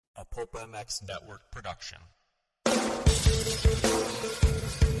Pulp MX Network production.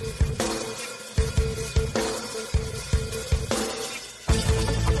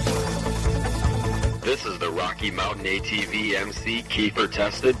 This is the Rocky Mountain ATV MC Kiefer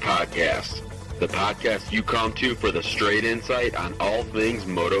Tested Podcast. The podcast you come to for the straight insight on all things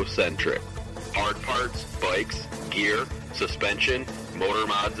moto-centric. Hard parts, bikes, gear, suspension, motor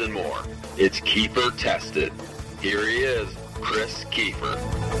mods, and more. It's Kiefer Tested. Here he is, Chris Kiefer.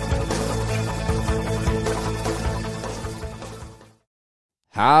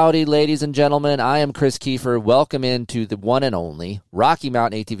 Howdy, ladies and gentlemen. I am Chris Kiefer. Welcome into the one and only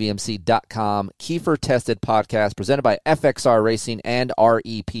RockyMountainATVMC.com Kiefer Tested Podcast presented by FXR Racing and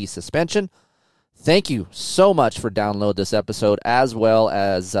REP Suspension. Thank you so much for downloading this episode as well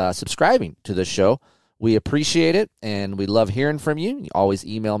as subscribing to the show. We appreciate it, and we love hearing from you. You always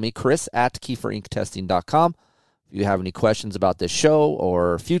email me, Chris at KieferInkTesting.com. If you have any questions about this show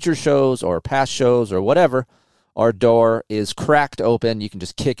or future shows or past shows or whatever, our door is cracked open. You can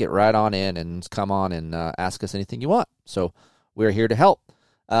just kick it right on in and come on and ask us anything you want. So we're here to help.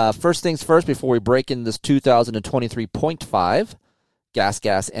 First things first, before we break in this 2023.5 Gas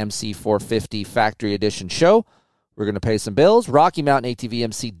MC450 Factory Edition show, we're going to pay some bills.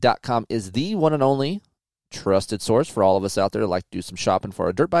 RockyMountainATVMC.com is the one and only trusted source for all of us out there that like to do some shopping for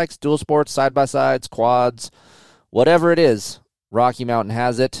our dirt bikes, dual sports, side-by-sides, quads, whatever it is. Rocky Mountain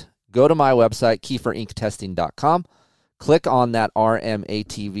has it. Go to my website, KieferInkTesting.com. Click on that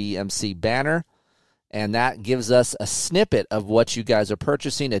RMATVMC banner, and that gives us a snippet of what you guys are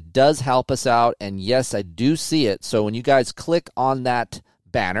purchasing. It does help us out, and yes, I do see it. So when you guys click on that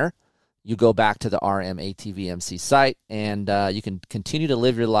banner, you go back to the RMATVMC site, and you can continue to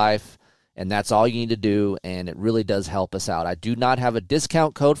live your life, and that's all you need to do, and it really does help us out. I do not have a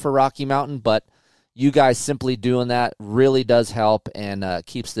discount code for Rocky Mountain, but you guys simply doing that really does help and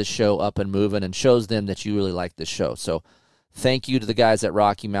keeps this show up and moving and shows them that you really like this show. So thank you to the guys at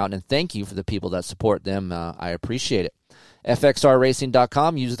Rocky Mountain, and thank you for the people that support them. I appreciate it.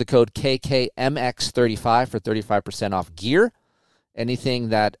 FXRRacing.com. Use the code KKMX35 for 35% off gear. Anything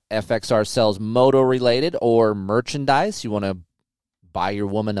that FXR sells moto-related or merchandise, you want to buy your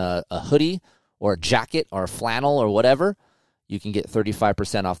woman a hoodie or a jacket or a flannel or whatever, you can get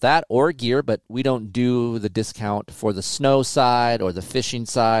 35% off that or gear, but we don't do the discount for the snow side or the fishing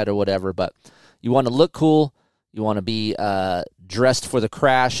side or whatever. But you want to look cool, you want to be dressed for the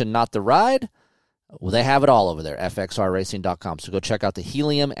crash and not the ride, well, they have it all over there, FXRRacing.com. So go check out the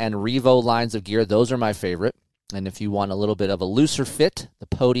Helium and Revo lines of gear. Those are my favorite. And if you want a little bit of a looser fit, the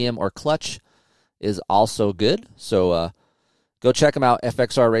Podium or Clutch is also good. So go check them out,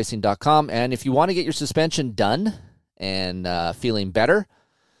 FXRRacing.com. And if you want to get your suspension done and feeling better,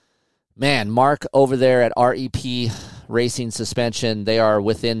 man, Mark over there at REP Racing Suspension, they are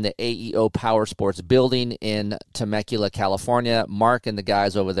within the AEO Power Sports building in Temecula, California. Mark and the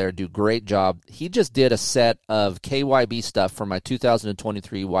guys over there do a great job. He just did a set of KYB stuff for my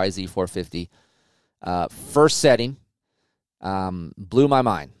 2023 YZ450. First setting, blew my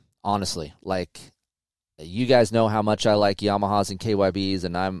mind, honestly. Like, you guys know how much I like Yamahas and KYBs,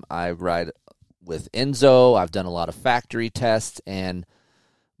 and I ride with Enzo. I've done a lot of factory tests, and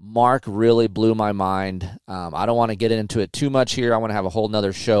Mark really blew my mind. I don't want to get into it too much here. I want to have a whole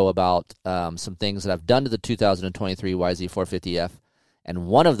nother show about some things that I've done to the 2023 YZ450F, and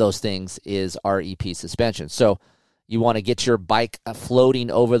one of those things is REP suspension. So you want to get your bike floating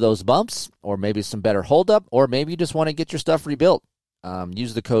over those bumps, or maybe some better holdup, or maybe you just want to get your stuff rebuilt.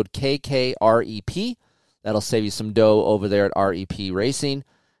 Use the code KKREP. That'll save you some dough over there at REP Racing.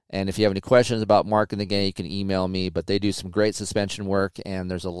 And if you have any questions about Mark and the gang, you can email me. But they do some great suspension work, and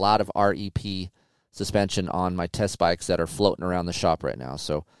there's a lot of REP suspension on my test bikes that are floating around the shop right now.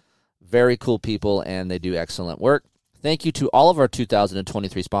 So very cool people, and they do excellent work. Thank you to all of our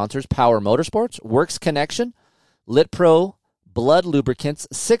 2023 sponsors: Power Motorsports, Works Connection, Lit Pro, Blood Lubricants,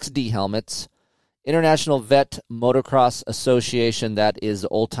 6D Helmets, International Vet Motocross Association, that is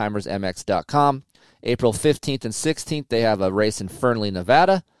oldtimersmx.com. April 15th and 16th, they have a race in Fernley,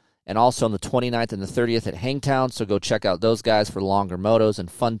 Nevada, and also on the 29th and the 30th at Hangtown. So go check out those guys for longer motos and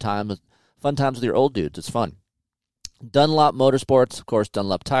fun times with your old dudes. It's fun. Dunlop Motorsports, of course,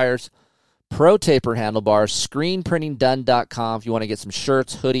 Dunlop Tires, Pro Taper Handlebars, ScreenPrintingDone.com. If you want to get some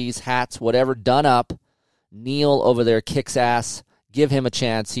shirts, hoodies, hats, whatever done up, Neil over there kicks ass. Give him a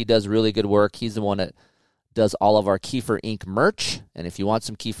chance. He does really good work. He's the one that does all of our Kiefer Inc. merch. And if you want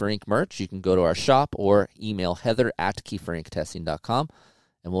some Kiefer Inc. merch, you can go to our shop or email Heather at KieferInkTesting.com,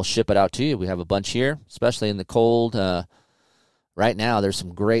 and we'll ship it out to you. We have a bunch here, especially in the cold. Right right now there's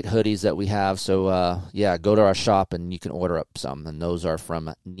some great hoodies that we have. So, go to our shop and you can order up some. And those are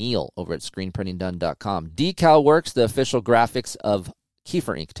from Neil over at screenprintingdone.com. Decal Works, the official graphics of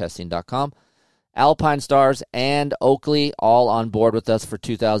KieferInkTesting.com. Alpine Stars and Oakley all on board with us for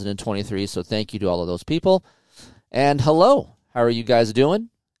 2023. So thank you to all of those people. And hello, how are you guys doing?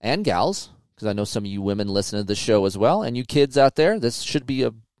 And gals, because I know some of you women listen to the show as well. And you kids out there, this should be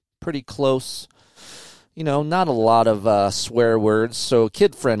a pretty close, not a lot of swear words. So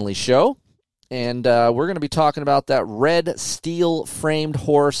kid-friendly show. And we're going to be talking about that red steel-framed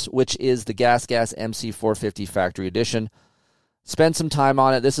horse, which is the Gas MC450 Factory Edition. Spend some time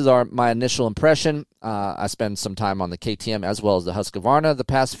on it. This is my initial impression. I spent some time on the KTM as well as the Husqvarna the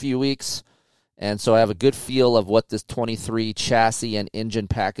past few weeks. And so I have a good feel of what this 23 chassis and engine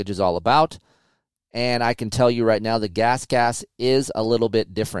package is all about. And I can tell you right now the Gas is a little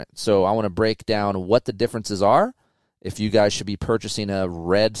bit different. So I want to break down what the differences are, if you guys should be purchasing a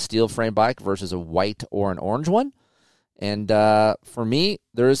red steel frame bike versus a white or an orange one. And for me,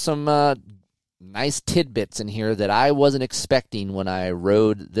 there is some nice tidbits in here that I wasn't expecting when I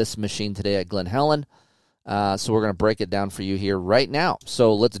rode this machine today at Glen Helen. So we're going to break it down for you here right now.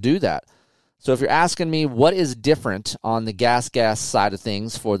 So let's do that. So if you're asking me what is different on the Gas side of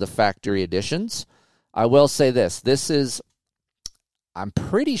things for the factory editions, I will say this. This is, I'm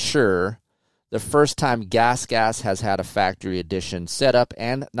pretty sure, the first time Gas has had a factory edition set up.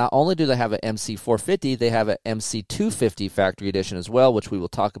 And not only do they have an MC450, they have an MC250 factory edition as well, which we will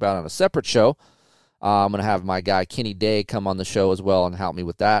talk about on a separate show. I'm going to have my guy Kenny Day come on the show as well and help me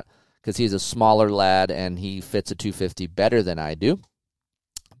with that, because he's a smaller lad and he fits a 250 better than I do.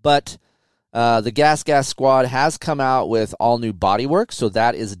 But the Gas squad has come out with all new bodywork, so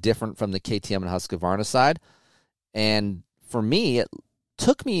that is different from the KTM and Husqvarna side. And for me, it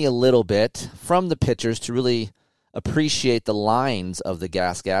took me a little bit from the pictures to really appreciate the lines of the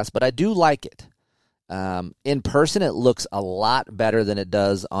Gas, but I do like it. In person, it looks a lot better than it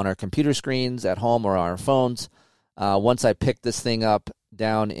does on our computer screens at home or on our phones. Once I picked this thing up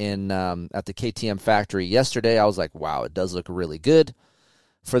down in at the KTM factory yesterday, I was like, wow, it does look really good.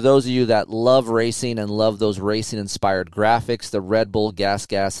 For those of you that love racing and love those racing-inspired graphics, the Red Bull Gas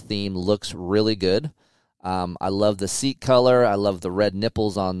theme looks really good. I love the seat color. I love the red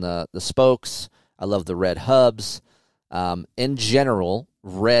nipples on the spokes. I love the red hubs. In general,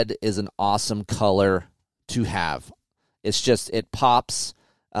 red is an awesome color to have. It's just, it pops.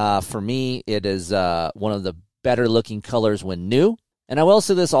 For me, it is one of the better looking colors when new. And I will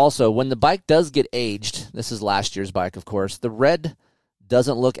say this also, when the bike does get aged, this is last year's bike, of course, the red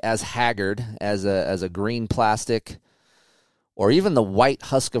doesn't look as haggard as a green plastic or even the white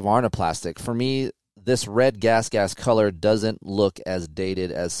Husqvarna plastic. For me, this red Gas color doesn't look as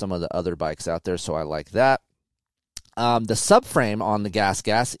dated as some of the other bikes out there, so I like that. The subframe on the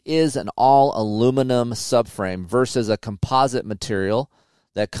Gas is an all-aluminum subframe versus a composite material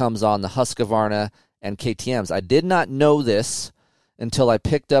that comes on the Husqvarna and KTMs. I did not know this until I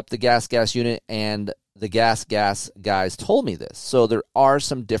picked up the Gas unit and the Gas guys told me this. So there are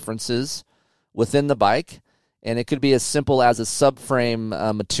some differences within the bike, and it could be as simple as a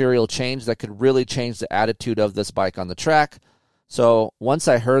subframe material change that could really change the attitude of this bike on the track. So once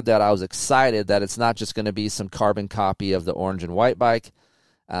I heard that, I was excited that it's not just going to be some carbon copy of the orange and white bike,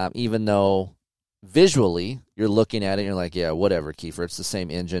 even though visually you're looking at it and you're like, yeah, whatever, Kiefer. It's the same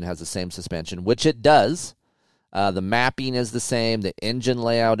engine, has the same suspension, which it does. The mapping is the same. The engine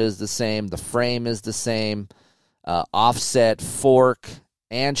layout is the same. The frame is the same. Offset, fork,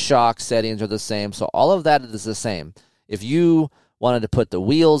 and shock settings are the same. So all of that is the same. If you wanted to put the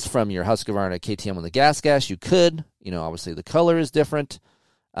wheels from your Husqvarna KTM on the Gas, you could. Obviously the color is different.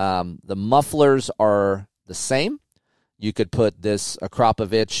 The mufflers are the same. You could put this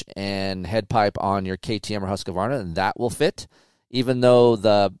Akrapovic and head pipe on your KTM or Husqvarna, and that will fit. Even though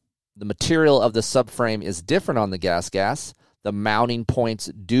the material of the subframe is different on the Gas, the mounting points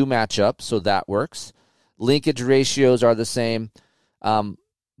do match up, so that works. Linkage ratios are the same.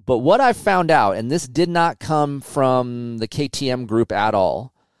 But what I found out, and this did not come from the KTM group at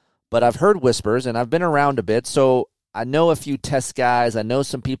all, but I've heard whispers, and I've been around a bit, so I know a few test guys. I know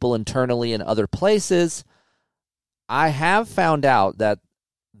some people internally in other places. I have found out that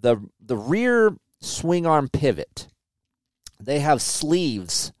the rear swing arm pivot, they have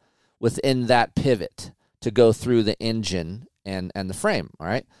sleeves within that pivot to go through the engine and the frame, all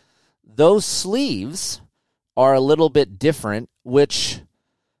right? Those sleeves are a little bit different, which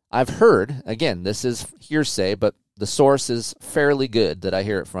I've heard, again, this is hearsay, but the source is fairly good that I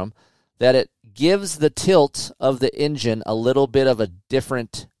hear it from, that it gives the tilt of the engine a little bit of a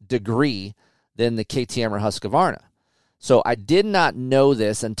different degree than the KTM or Husqvarna. So I did not know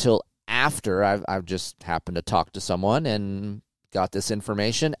this until after I've just happened to talk to someone and got this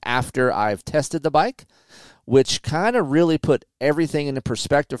information after I've tested the bike, which kind of really put everything into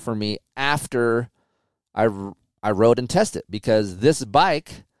perspective for me after I rode and tested, because this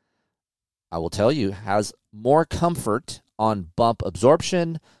bike, I will tell you, has more comfort on bump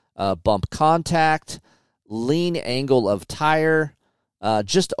absorption, bump contact, lean angle of tire,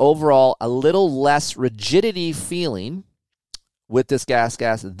 just overall a little less rigidity feeling with this gas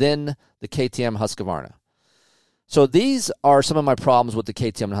than the KTM Husqvarna. So these are some of my problems with the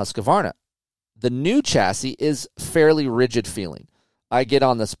KTM Husqvarna. The new chassis is fairly rigid feeling. I get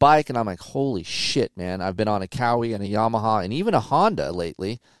on this bike and I'm like, holy shit, man. I've been on a Cowie and a Yamaha and even a Honda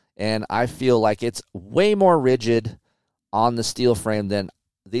lately, and I feel like it's way more rigid on the steel frame than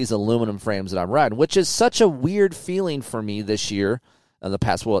these aluminum frames that I'm riding, which is such a weird feeling for me this year, in the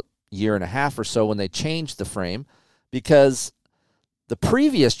past, year and a half or so when they changed the frame, because the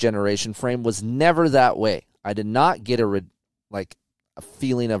previous generation frame was never that way. I did not get a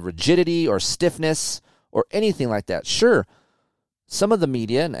feeling of rigidity or stiffness or anything like that. Sure, some of the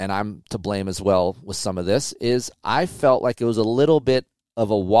media, and I'm to blame as well with some of this, is I felt like it was a little bit of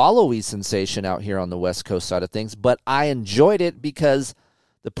a wallowy sensation out here on the West Coast side of things, but I enjoyed it because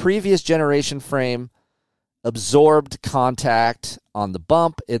the previous generation frame absorbed contact on the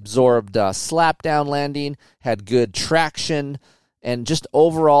bump, absorbed slap down landing, had good traction, and just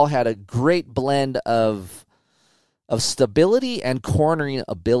overall had a great blend of stability and cornering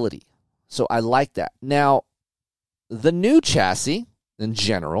ability. So I like that. Now, the new chassis in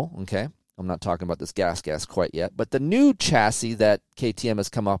general, okay, I'm not talking about this gas quite yet, but the new chassis that KTM has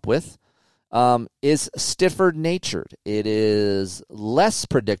come up with is stiffer natured. It is less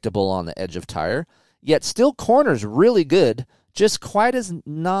predictable on the edge of tire, yet still corners really good, it's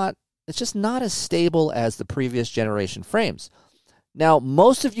just not as stable as the previous generation frames. Now,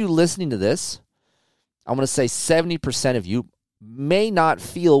 most of you listening to this, I'm going to say 70% of you may not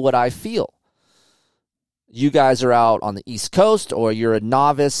feel what I feel. You guys are out on the East Coast, or you're a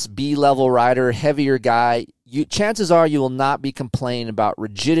novice, B-level rider, heavier guy. Chances are you will not be complaining about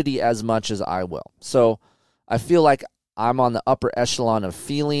rigidity as much as I will. So I feel like I'm on the upper echelon of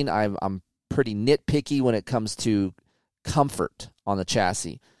feeling. I'm pretty nitpicky when it comes to comfort on the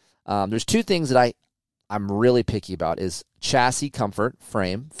chassis. There's two things that I'm really picky about is chassis comfort,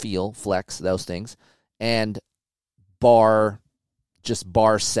 frame, feel, flex, those things, and bar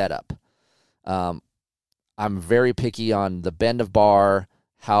setup. I'm very picky on the bend of bar,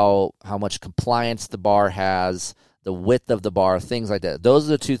 how much compliance the bar has, the width of the bar, things like that. Those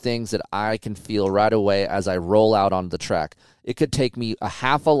are the two things that I can feel right away as I roll out on the track. It could take me a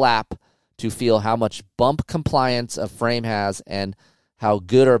half a lap to feel how much bump compliance a frame has and how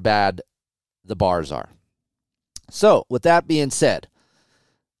good or bad the bars are. So, with that being said,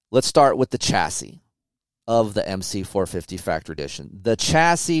 let's start with the chassis of the MC450 Factory Edition. The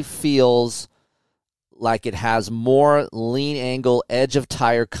chassis feels like it has more lean angle edge of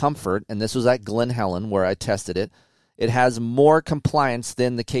tire comfort, and this was at Glen Helen where I tested it. It has more compliance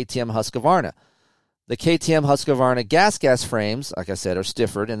than the KTM Husqvarna. The KTM Husqvarna gas frames, like I said, are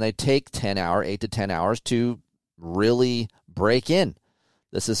stiffer, and they take 8 to 10 hours to really break in.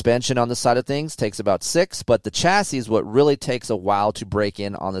 The suspension on the side of things takes about 6, but the chassis is what really takes a while to break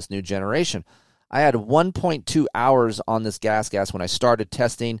in on this new generation. I had 1.2 hours on this gas when I started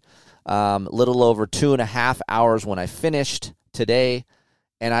testing, a little over 2.5 hours when I finished today,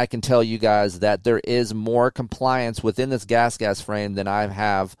 and I can tell you guys that there is more compliance within this gas frame than I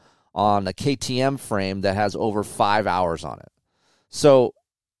have on a KTM frame that has over 5 hours on it. So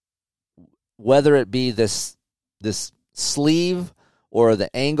whether it be this sleeve or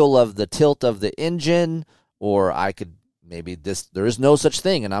the angle of the tilt of the engine, or there is no such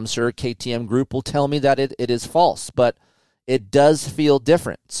thing, and I'm sure KTM Group will tell me that it is false, but it does feel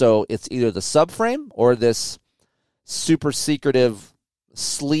different. So it's either the subframe or this super secretive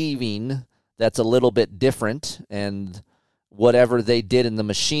sleeving that's a little bit different, and whatever they did in the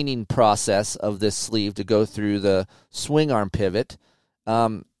machining process of this sleeve to go through the swing arm pivot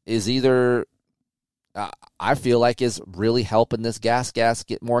is either, I feel like, is really helping this gas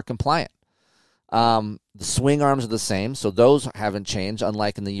get more compliant. The swing arms are the same, so those haven't changed,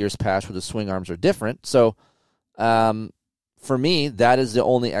 unlike in the years past where the swing arms are different. So for me, that is the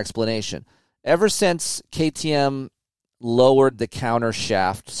only explanation. Ever since KTM lowered the counter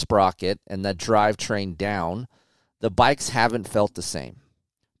shaft sprocket and the drivetrain down, the bikes haven't felt the same,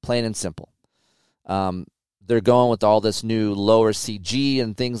 plain and simple. They're going with all this new lower CG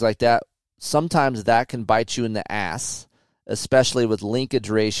and things like that. Sometimes that can bite you in the ass, especially with linkage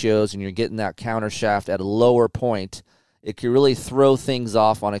ratios, and you're getting that counter shaft at a lower point. It can really throw things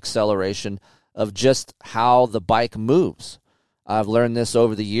off on acceleration of just how the bike moves. I've learned this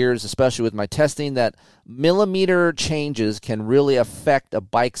over the years, especially with my testing, that millimeter changes can really affect a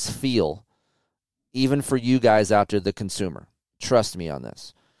bike's feel, even for you guys out there, the consumer. Trust me on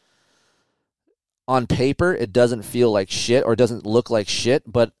this. On paper, it doesn't feel like shit or doesn't look like shit,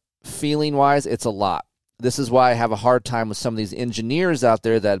 but feeling-wise, it's a lot. This is why I have a hard time with some of these engineers out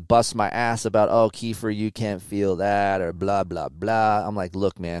there that bust my ass about, oh, Kiefer, you can't feel that, or blah, blah, blah. I'm like,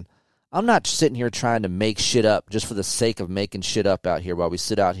 look, man, I'm not sitting here trying to make shit up just for the sake of making shit up out here while we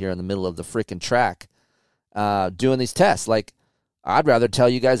sit out here in the middle of the freaking track doing these tests. Like, I'd rather tell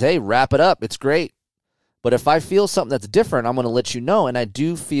you guys, hey, wrap it up. It's great. But if I feel something that's different, I'm going to let you know. And I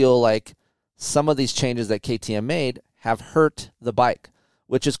do feel like some of these changes that KTM made have hurt the bike,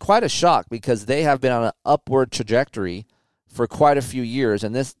 which is quite a shock because they have been on an upward trajectory for quite a few years.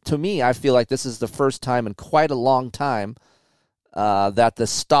 And this, to me, I feel like this is the first time in quite a long time that the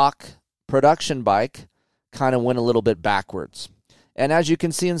stock production bike kind of went a little bit backwards. And as you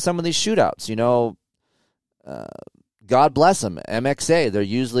can see in some of these shootouts, you know, God bless them, MXA, they're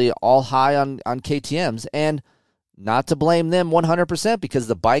usually all high on KTMs, and not to blame them 100% because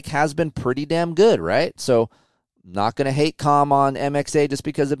the bike has been pretty damn good, right? So not going to hate calm on MXA just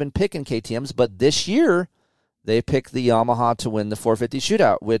because they've been picking KTMs, but this year they picked the Yamaha to win the 450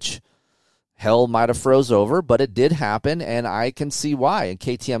 shootout, which hell might have froze over, but it did happen, and I can see why. And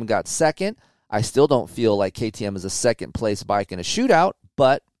KTM got second. I still don't feel like KTM is a second-place bike in a shootout,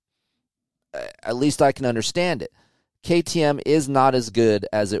 but at least I can understand it. KTM is not as good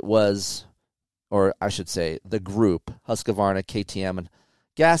as it was, or I should say the group, Husqvarna, KTM, and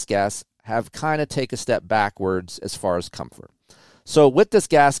Gas have kind of take a step backwards as far as comfort. So with this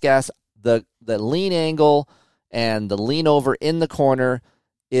Gas, the lean angle and the lean over in the corner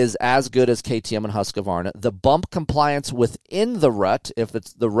is as good as KTM and Husqvarna. The bump compliance within the rut, if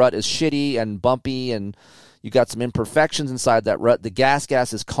the rut is shitty and bumpy and you got some imperfections inside that rut, the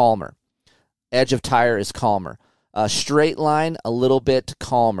Gas is calmer. Edge of tire is calmer. Straight line, a little bit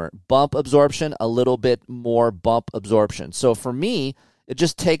calmer. Bump absorption, a little bit more bump absorption. So for me, it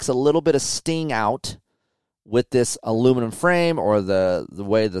just takes a little bit of sting out with this aluminum frame or the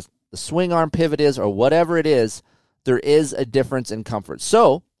way the swing arm pivot is or whatever it is. There is a difference in comfort.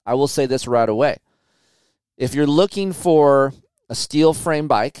 So I will say this right away. If you're looking for a steel frame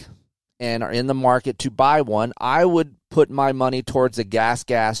bike and are in the market to buy one, I would put my money towards a Gas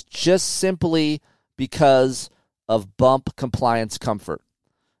just simply because of bump compliance comfort.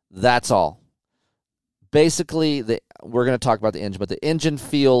 That's all. Basically, we're going to talk about the engine, but the engine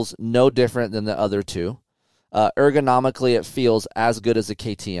feels no different than the other two. Ergonomically, it feels as good as a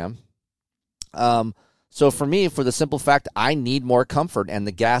KTM. So for me, for the simple fact, I need more comfort, and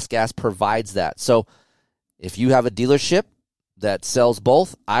the Gas provides that. So if you have a dealership that sells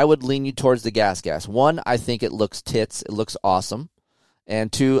both, I would lean you towards the Gas. One, I think it looks tits. It looks awesome.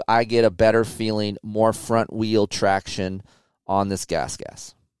 And two, I get a better feeling, more front wheel traction on this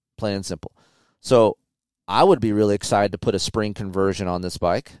Gas. Plain and simple. So I would be really excited to put a spring conversion on this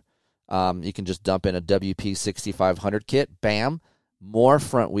bike. You can just dump in a WP 6500 kit. Bam. More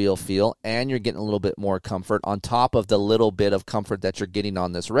front wheel feel, and you're getting a little bit more comfort on top of the little bit of comfort that you're getting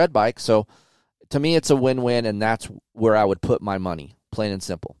on this red bike. So to me, it's a win-win, and that's where I would put my money, plain and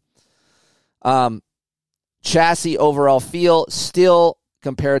simple. Chassis overall feel, still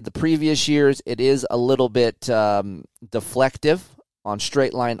compared to previous years, it is a little bit deflective on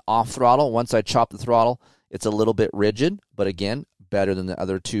straight line off throttle. Once I chop the throttle, it's a little bit rigid, but again, better than the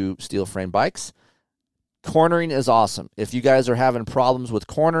other two steel frame bikes. Cornering is awesome. If you guys are having problems with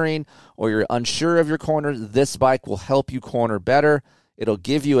cornering or you're unsure of your corners, this bike will help you corner better. It'll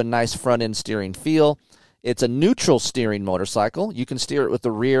give you a nice front-end steering feel. It's a neutral steering motorcycle. You can steer it with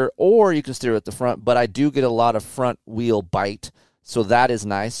the rear or you can steer it with the front, but I do get a lot of front wheel bite, so that is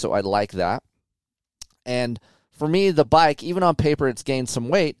nice, so I like that. And for me, the bike, even on paper it's gained some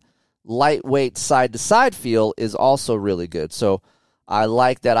weight, lightweight side-to-side feel is also really good. So I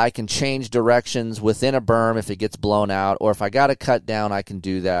like that I can change directions within a berm if it gets blown out, or if I got to cut down, I can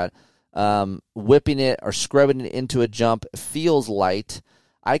do that. Whipping it or scrubbing it into a jump feels light.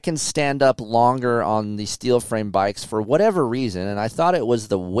 I can stand up longer on the steel frame bikes for whatever reason, and I thought it was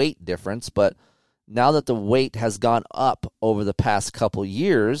the weight difference, but now that the weight has gone up over the past couple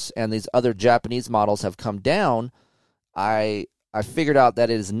years and these other Japanese models have come down, I figured out that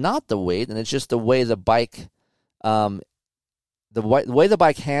it is not the weight, and it's just the way the bike the way the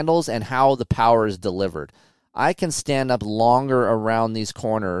bike handles and how the power is delivered. I can stand up longer around these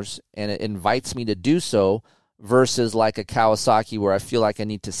corners, and it invites me to do so versus like a Kawasaki where I feel like I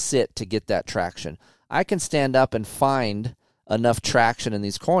need to sit to get that traction. I can stand up and find enough traction in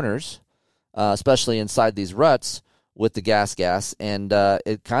these corners, especially inside these ruts with the gas, and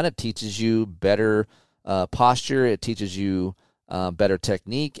it kind of teaches you better posture. It teaches you better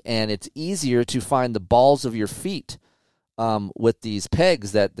technique, and it's easier to find the balls of your feet with these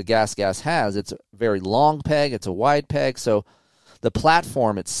pegs that the gas has. It's a very long peg. It's a wide peg, so the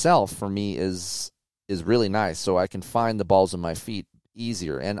platform itself for me is really nice, so I can find the balls of my feet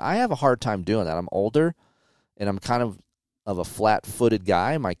easier. And I have a hard time doing that. I'm older, and I'm kind of a flat-footed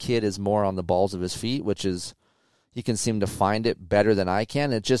guy. My kid is more on the balls of his feet, which is, he can seem to find it better than I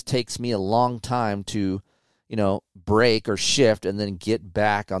can. It just takes me a long time to, break or shift and then get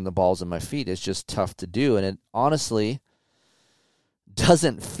back on the balls of my feet. It's just tough to do, and it honestly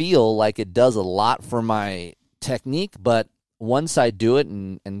doesn't feel like it does a lot for my technique, but once I do it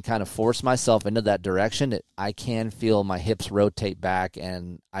and kind of force myself into that direction, I can feel my hips rotate back,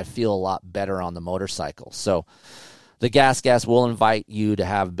 and I feel a lot better on the motorcycle. So the gas will invite you to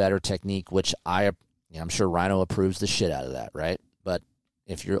have better technique, which I'm sure Rhino approves the shit out of that, right? But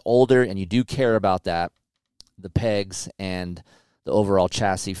if you're older and you do care about that, the pegs and the overall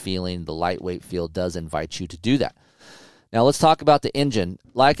chassis feeling, the lightweight feel does invite you to do that. Now let's talk about the engine.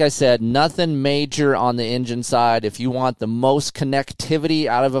 Like I said, nothing major on the engine side. If you want the most connectivity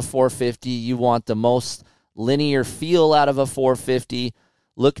out of a 450, you want the most linear feel out of a 450,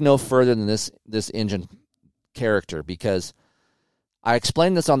 look no further than this engine character, because I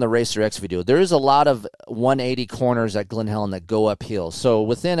explained this on the Racer X video. There is a lot of 180 corners at Glen Helen that go uphill. So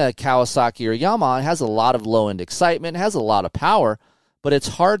within a Kawasaki or Yamaha, it has a lot of low-end excitement, it has a lot of power, but it's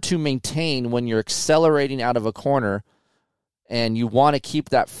hard to maintain when you're accelerating out of a corner and you want to keep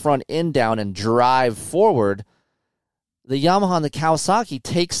that front end down and drive forward. The Yamaha and the Kawasaki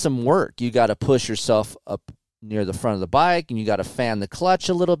takes some work. You got to push yourself up near the front of the bike, and you got to fan the clutch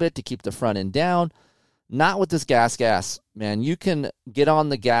a little bit to keep the front end down. Not with this gas, man. You can get on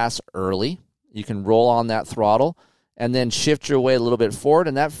the gas early. You can roll on that throttle and then shift your way a little bit forward,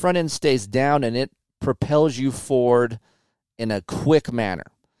 and that front end stays down, and it propels you forward in a quick manner.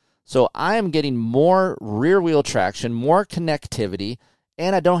 So I am getting more rear wheel traction, more connectivity,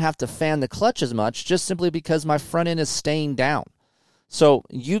 and I don't have to fan the clutch as much just simply because my front end is staying down. So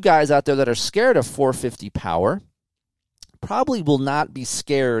you guys out there that are scared of 450 power probably will not be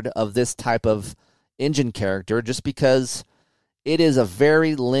scared of this type of engine character just because it is a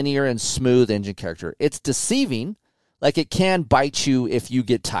very linear and smooth engine character. It's deceiving, like it can bite you if you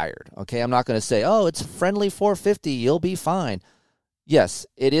get tired. Okay, I'm not going to say, oh, it's friendly 450, you'll be fine. Yes,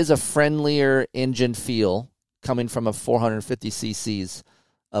 it is a friendlier engine feel coming from a 450 cc's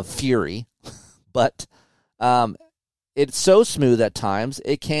of fury, but it's so smooth at times,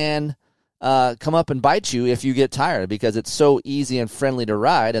 it can come up and bite you if you get tired because it's so easy and friendly to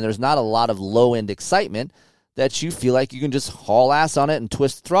ride, and there's not a lot of low-end excitement that you feel like you can just haul ass on it and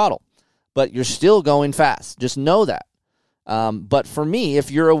twist the throttle. But you're still going fast. Just know that. But for me,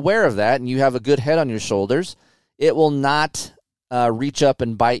 if you're aware of that and you have a good head on your shoulders, it will not reach up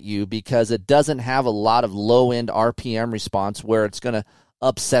and bite you because it doesn't have a lot of low-end RPM response where it's going to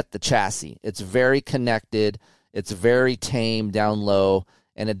upset the chassis. It's very connected. It's very tame down low,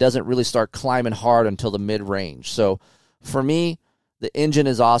 and it doesn't really start climbing hard until the mid-range. So for me, the engine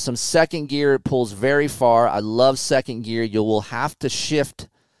is awesome. Second gear, it pulls very far. I love second gear. You will have to shift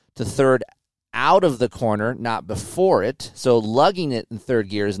to third out of the corner, not before it. So lugging it in third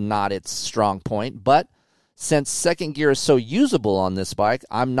gear is not its strong point, but since second gear is so usable on this bike,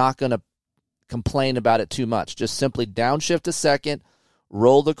 I'm not going to complain about it too much. Just simply downshift to second,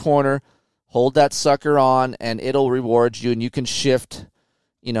 roll the corner, hold that sucker on, and it'll reward you, and you can shift,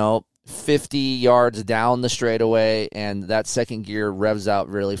 50 yards down the straightaway, and that second gear revs out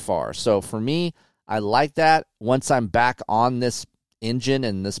really far. So for me, I like that. Once I'm back on this engine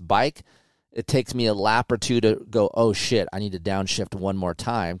and this bike, it takes me a lap or two to go, oh shit, I need to downshift one more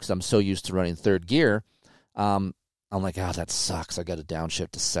time because I'm so used to running third gear. I'm like, oh, that sucks. I got to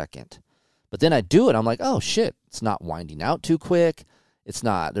downshift to second. But then I do it. I'm like, oh shit, it's not winding out too quick. There's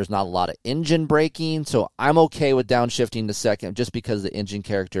not a lot of engine braking. So I'm okay with downshifting to second just because the engine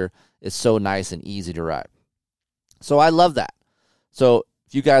character is so nice and easy to ride. So I love that. So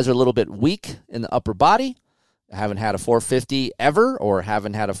if you guys are a little bit weak in the upper body, haven't had a 450 ever or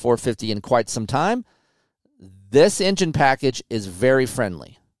haven't had a 450 in quite some time, this engine package is very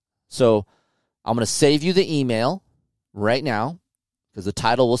friendly. So I'm going to save you the email right now because the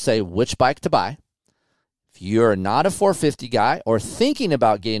title will say which bike to buy. If you're not a 450 guy or thinking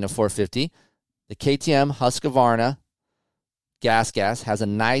about getting a 450, the KTM Husqvarna gas has a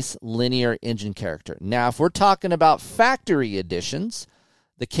nice linear engine character. Now, if we're talking about factory editions,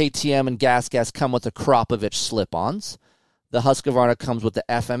 The KTM and Gas come with the Kropovich slip-ons. The Husqvarna comes with the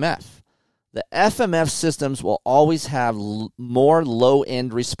FMF. The FMF systems will always have more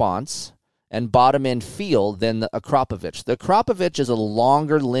low-end response and bottom-end feel than a Kropovich. The Kropovich is a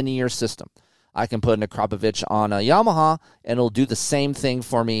longer linear system. I can put in a Kropovich on a Yamaha, and it'll do the same thing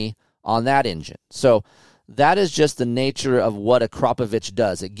for me on that engine. So that is just the nature of what a Kropovich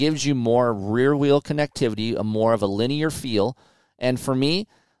does. It gives you more rear-wheel connectivity, a more of a linear feel. And for me,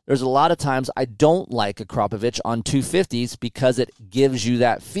 there's a lot of times I don't like a Kropovich on 250s because it gives you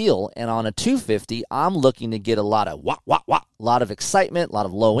that feel. And on a 250, I'm looking to get a lot of wah, wah, wah, a lot of excitement, a lot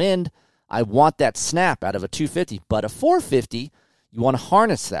of low end. I want that snap out of a 250. But a 450, you want to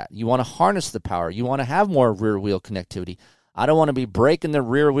harness that. You want to harness the power. You want to have more rear-wheel connectivity. I don't want to be breaking the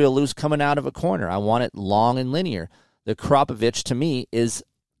rear wheel loose coming out of a corner. I want it long and linear. The Kropovich, to me, is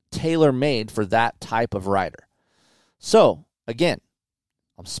tailor-made for that type of rider. So, again,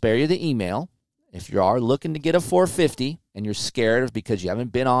 I'll spare you the email. If you are looking to get a 450 and you're scared because you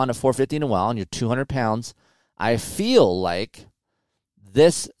haven't been on a 450 in a while and you're 200 pounds, I feel like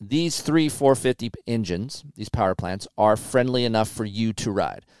these three 450 engines, these power plants, are friendly enough for you to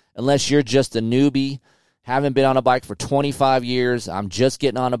ride. Unless you're just a newbie, haven't been on a bike for 25 years, I'm just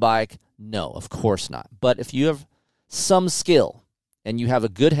getting on a bike. No, of course not. But if you have some skill and you have a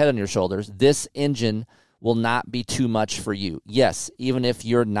good head on your shoulders, this engine will not be too much for you. Yes, even if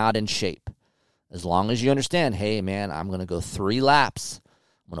you're not in shape. As long as you understand, hey, man, I'm going to go 3 laps.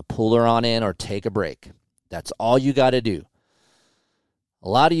 I'm going to pull her on in or take a break. That's all you got to do. A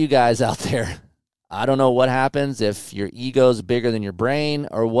lot of you guys out there, I don't know what happens if your ego's bigger than your brain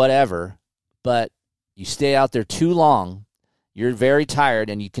or whatever, but you stay out there too long, you're very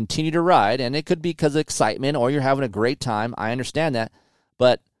tired, and you continue to ride, and it could be because of excitement or you're having a great time. I understand that,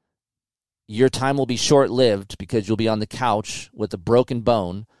 but your time will be short-lived because you'll be on the couch with a broken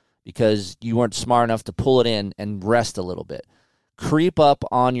bone because you weren't smart enough to pull it in and rest a little bit. Creep up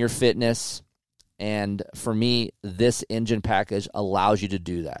on your fitness, and for me, this engine package allows you to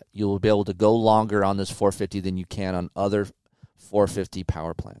do that. You will be able to go longer on this 450 than you can on other 450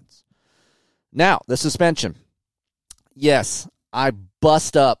 power plants. Now, the suspension. Yes, I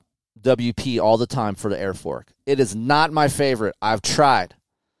bust up WP all the time for the air fork. It is not my favorite. I've tried.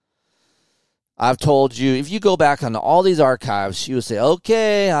 I've told you, if you go back on all these archives, you will say,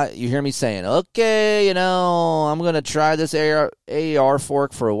 okay, you hear me saying, okay, I'm going to try this AR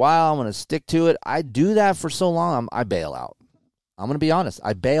fork for a while. I'm going to stick to it. I do that for so long, I bail out. I'm going to be honest.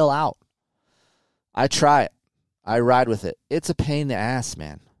 I bail out. I try it. I ride with it. It's a pain in the ass,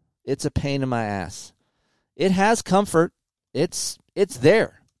 man. It's a pain in my ass. It has comfort. It's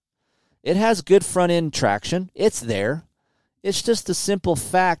there. It has good front end traction. It's there. It's just the simple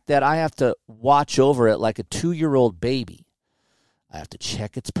fact that I have to watch over it like a 2-year-old baby. I have to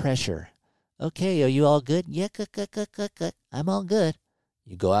check its pressure. Okay, are you all good? Yeah, good. I'm all good.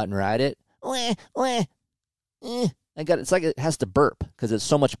 You go out and ride it. It's like it has to burp because it's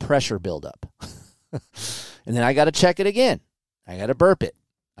so much pressure buildup. And then I got to check it again. I got to burp it.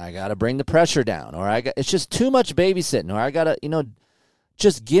 I got to bring the pressure down. It's just too much babysitting. Or I got to,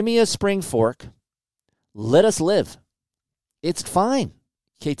 just give me a spring fork. Let us live. It's fine.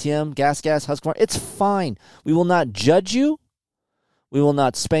 KTM, Gas, Husqvarna, it's fine. We will not judge you. We will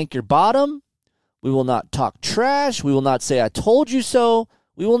not spank your bottom. We will not talk trash. We will not say, I told you so.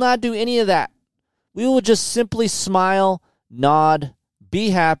 We will not do any of that. We will just simply smile, nod, be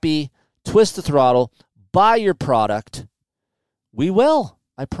happy, twist the throttle, buy your product. We will.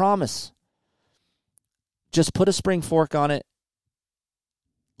 I promise. Just put a spring fork on it.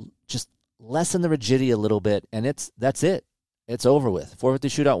 Just lessen the rigidity a little bit, and that's it. It's over with.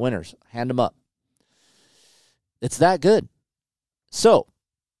 450 shootout winners. Hand them up. It's that good. So,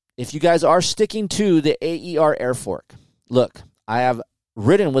 if you guys are sticking to the AER air fork, look, I have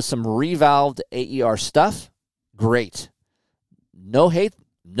ridden with some revalved AER stuff. Great. No hate.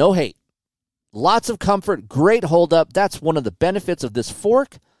 Lots of comfort. Great hold up. That's one of the benefits of this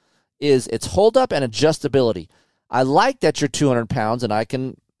fork is its hold up and adjustability. I like that you're 200 pounds and I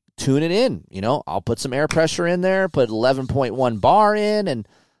can tune it in. I'll put some air pressure in there, put 11.1 bar in, and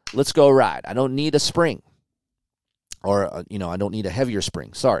let's go ride. I don't need a spring. Or, I don't need a heavier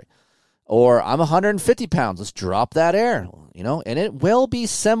spring. Sorry. Or I'm 150 pounds. Let's drop that air, and it will be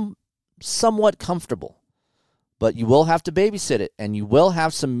somewhat comfortable. But you will have to babysit it, and you will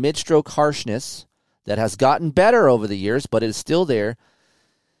have some mid-stroke harshness that has gotten better over the years, but it is still there.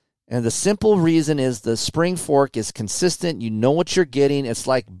 And the simple reason is the spring fork is consistent. You know what you're getting. It's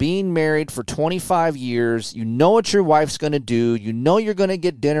like being married for 25 years. You know what your wife's going to do. You know you're going to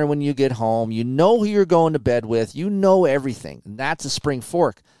get dinner when you get home. You know who you're going to bed with. You know everything. And that's a spring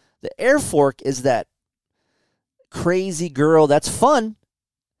fork. The air fork is that crazy girl that's fun.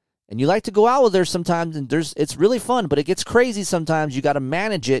 And you like to go out with her sometimes, and it's really fun, but it gets crazy sometimes. You got to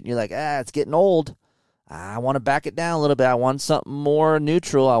manage it, and you're like, it's getting old. I want to back it down a little bit. I want something more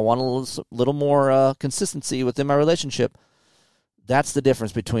neutral. I want a little more consistency within my relationship. That's the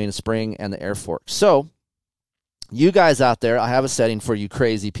difference between a spring and the air fork. So, you guys out there, I have a setting for you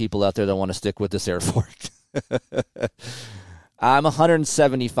crazy people out there that want to stick with this air fork. I'm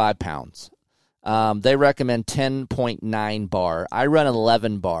 175 pounds. They recommend 10.9 bar. I run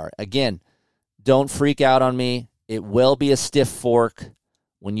 11 bar. Again, don't freak out on me. It will be a stiff fork.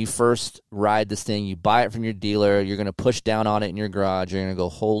 When you first ride this thing, you buy it from your dealer, you're going to push down on it in your garage, you're going to go,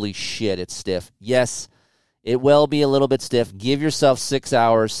 holy shit, it's stiff. Yes, it will be a little bit stiff. Give yourself 6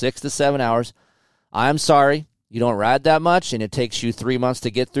 hours, 6 to 7 hours. I'm sorry, you don't ride that much, and it takes you 3 months to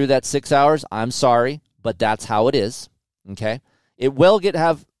get through that 6 hours. I'm sorry, but that's how it is, okay? It will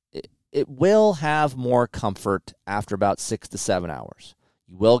have more comfort after about 6 to 7 hours.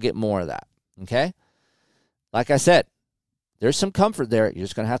 You will get more of that, okay? Like I said, there's some comfort there. You're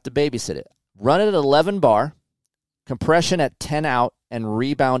just going to have to babysit it. Run it at 11 bar, compression at 10 out, and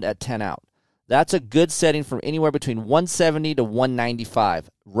rebound at 10 out. That's a good setting from anywhere between 170 to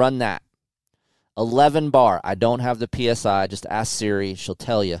 195. Run that. 11 bar. I don't have the PSI. Just ask Siri. She'll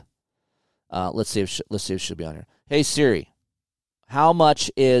tell you. Let's see if she'll be on here. Hey, Siri, how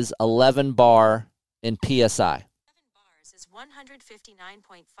much is 11 bar in PSI? 11 bars is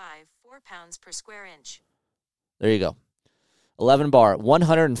 159.54 pounds per square inch. There you go. 11 bar,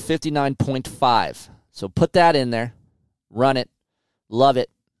 159.5. So put that in there. Run it. Love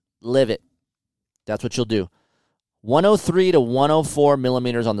it. Live it. That's what you'll do. 103 to 104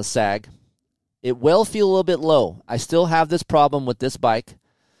 millimeters on the sag. It will feel a little bit low. I still have this problem with this bike.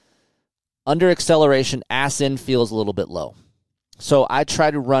 Under acceleration, ass in feels a little bit low. So I try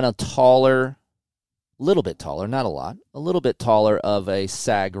to run a little bit taller, not a lot, a little bit taller of a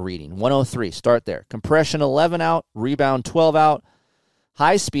sag reading. 103, start there. Compression 11 out, rebound 12 out.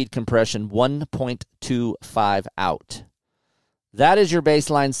 High speed compression 1.25 out. That is your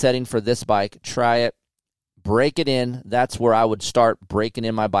baseline setting for this bike. Try it. Break it in. That's where I would start breaking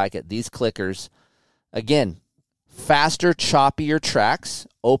in my bike at these clickers. Again, faster, choppier tracks.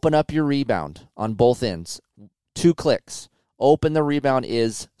 Open up your rebound on both ends. 2 clicks. Open the rebound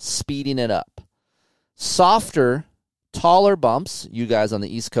is speeding it up. Softer, taller bumps, you guys on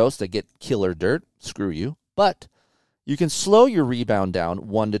the East Coast that get killer dirt, screw you. But you can slow your rebound down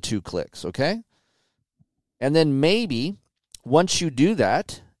 1 to 2 clicks, okay? And then maybe once you do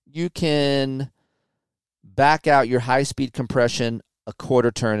that, you can back out your high-speed compression a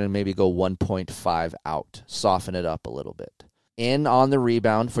quarter turn and maybe go 1.5 out. Soften it up a little bit. In on the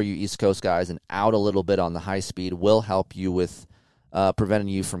rebound for you East Coast guys and out a little bit on the high speed will help you with preventing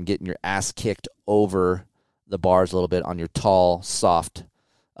you from getting your ass kicked over the bars a little bit on your tall, soft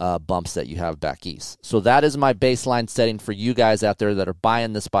bumps that you have back east. So that is my baseline setting for you guys out there that are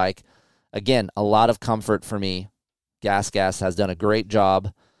buying this bike. Again, a lot of comfort for me. Gas has done a great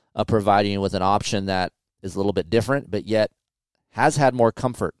job of providing you with an option that is a little bit different, but yet has had more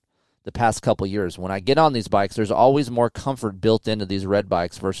comfort the past couple years. When I get on these bikes, there's always more comfort built into these red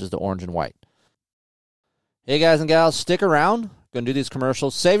bikes versus the orange and white. Hey guys and gals, stick around. Going to do these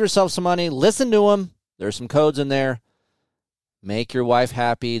commercials. Save yourself some money. Listen to them. There's some codes in there. Make your wife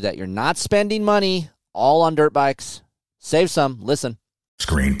happy that you're not spending money all on dirt bikes. Save some. Listen.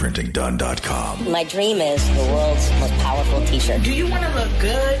 ScreenPrintingDone.com. My dream is the world's most powerful t-shirt. Do you want to look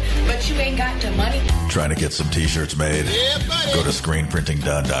good, but you ain't got the money? Trying to get some t-shirts made? Yeah, buddy. Go to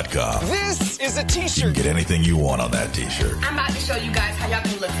ScreenPrintingDone.com. This is a t-shirt. You can get anything you want on that t-shirt. I'm about to show you guys how y'all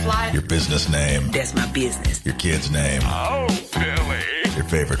can look fly. Your business name. That's my business. Your kid's name. Oh, Billy. Your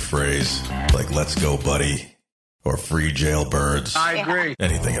favorite phrase, like "Let's go, buddy," or "Free jailbirds." I agree.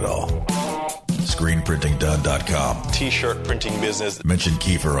 Anything at all. ScreenPrintingDone.com. T-shirt printing business. Mention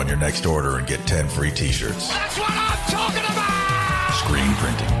Kiefer on your next order and get 10 free t-shirts. That's what I'm talking about!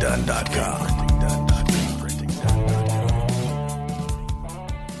 ScreenPrintingDone.com.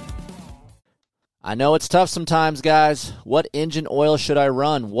 I know it's tough sometimes, guys. What engine oil should I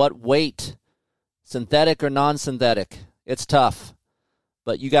run? What weight? Synthetic or non-synthetic? It's tough.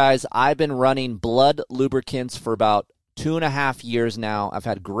 But you guys, I've been running Blood lubricants for about 2.5 years now. I've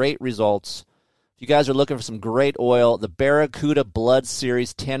had great results. If you guys are looking for some great oil, the Barracuda Blood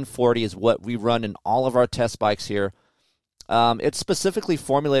Series 1040 is what we run in all of our test bikes here. It's specifically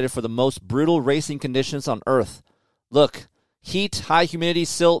formulated for the most brutal racing conditions on Earth. Look, heat, high humidity,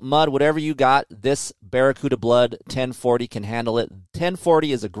 silt, mud, whatever you got, this Barracuda Blood 1040 can handle it.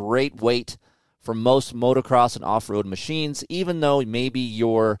 1040 is a great weight for most motocross and off-road machines, even though maybe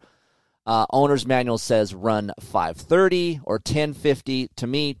your owner's manual says run 530 or 1050. To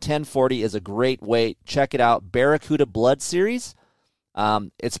me, 1040 is a great weight. Check it out, Barracuda Blood Series.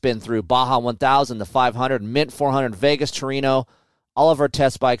 It's been through Baja 1000, the 500, Mint 400, Vegas, Torino, all of our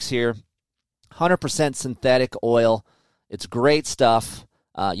test bikes here. 100% synthetic oil. It's great stuff.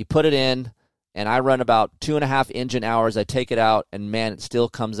 You put it in, and I run about 2.5 engine hours. I take it out, and man, it still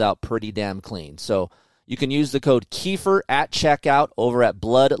comes out pretty damn clean. So you can use the code Kiefer at checkout over at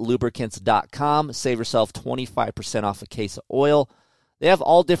bloodlubricants.com. Save yourself 25% off a case of oil. They have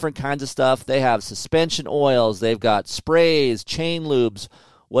all different kinds of stuff. They have suspension oils. They've got sprays, chain lubes,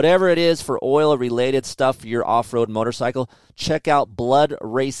 whatever it is for oil-related stuff for your off-road motorcycle. Check out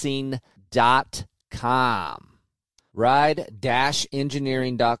bloodracing.com.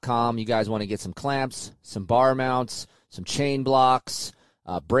 Ride-engineering.com. You guys want to get some clamps, some bar mounts, some chain blocks,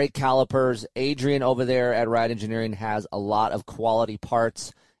 brake calipers. Adrian over there at Ride Engineering has a lot of quality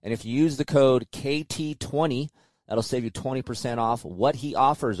parts. And if you use the code KT20, that'll save you 20% off what he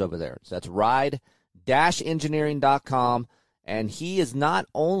offers over there. So that's ride-engineering.com. And he is not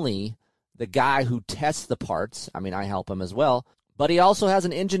only the guy who tests the parts, I mean, I help him as well, but he also has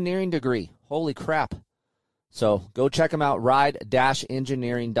an engineering degree. Holy crap. So go check him out,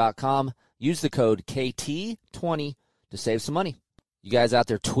 ride-engineering.com. Use the code KT20 to save some money. You guys out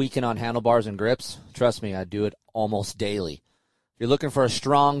there tweaking on handlebars and grips? Trust me, I do it almost daily. If you're looking for a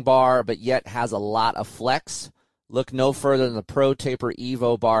strong bar but yet has a lot of flex, look no further than the Pro Taper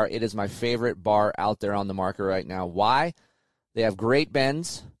Evo bar. It is my favorite bar out there on the market right now. Why? They have great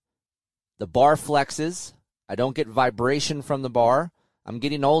bends. The bar flexes. I don't get vibration from the bar. I'm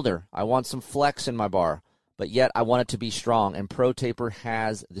getting older. I want some flex in my bar, but yet I want it to be strong. And Pro Taper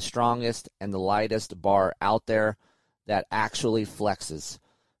has the strongest and the lightest bar out there that actually flexes.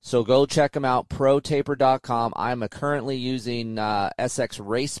 So go check them out, protaper.com. I'm currently using SX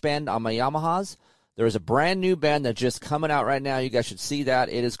Race Bend on my Yamahas. There is a brand new bend that's just coming out right now. You guys should see that.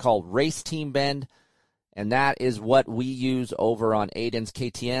 It is called Race Team Bend, and that is what we use over on Aiden's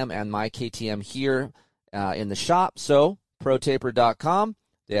KTM and my KTM here in the shop. So protaper.com.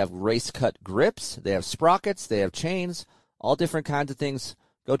 They have race cut grips. They have sprockets. They have chains, all different kinds of things.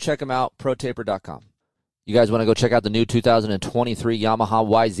 Go check them out, protaper.com. You guys want to go check out the new 2023 Yamaha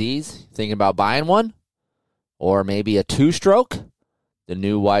YZs? Thinking about buying one? Or maybe a two-stroke? The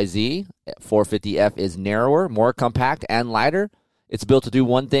new YZ 450F is narrower, more compact, and lighter. It's built to do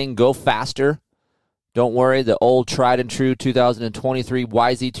one thing, go faster. Don't worry, the old tried-and-true 2023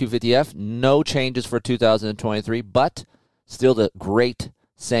 YZ 250F, no changes for 2023, but still the great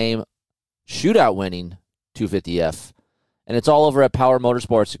same shootout-winning 250F. And it's all over at Power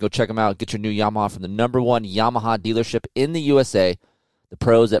Motorsports, so go check them out. Get your new Yamaha from the #1 Yamaha dealership in the USA, the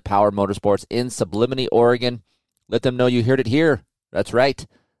pros at Power Motorsports in Sublimity, Oregon. Let them know you heard it here. That's right,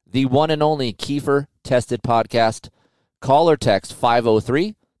 the one and only Kiefer Tested Podcast. Call or text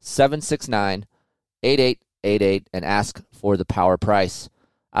 503-769-8888 and ask for the Power price.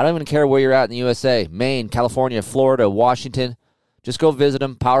 I don't even care where you're at in the USA, Maine, California, Florida, Washington. Just go visit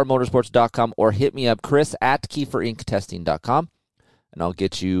them, powermotorsports.com, or hit me up, Chris at KieferInkTesting.com, and I'll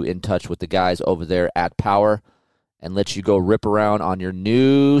get you in touch with the guys over there at Power and let you go rip around on your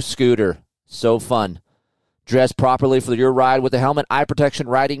new scooter. So fun. Dress properly for your ride with a helmet, eye protection,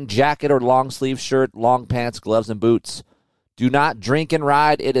 riding jacket or long sleeve shirt, long pants, gloves, and boots. Do not drink and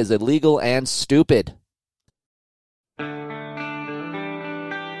ride. It is illegal and stupid.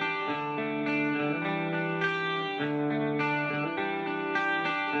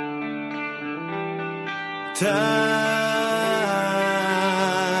 Time,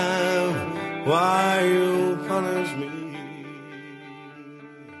 why you punish me?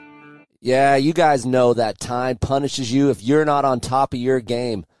 Yeah, you guys know that time punishes you if you're not on top of your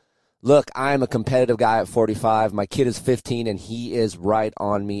game. Look, I'm a competitive guy at 45. My kid is 15, and he is right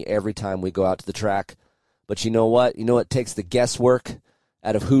on me every time we go out to the track. But you know what? You know what takes the guesswork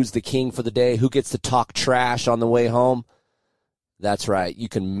out of who's the king for the day, who gets to talk trash on the way home? That's right. You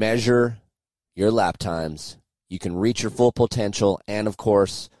can measure your lap times. You can reach your full potential, and, of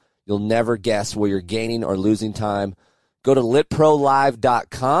course, you'll never guess where you're gaining or losing time. Go to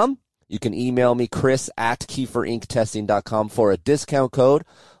litprolive.com. You can email me, Chris at KieferInkTesting.com, for a discount code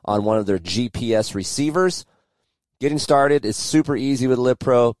on one of their GPS receivers. Getting started is super easy with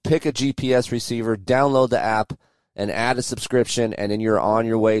LitPro. Pick a GPS receiver, download the app, and add a subscription, and then you're on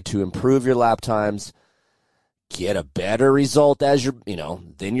your way to improve your lap times, get a better result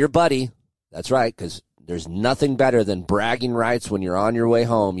than your buddy. That's right, because there's nothing better than bragging rights when you're on your way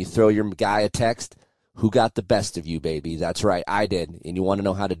home. You throw your guy a text, who got the best of you, baby? That's right, I did. And you want to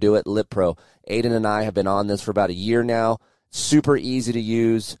know how to do it? Lip Pro. Aiden and I have been on this for about a year now. Super easy to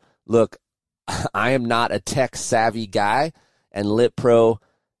use. Look, I am not a tech-savvy guy, and Lip Pro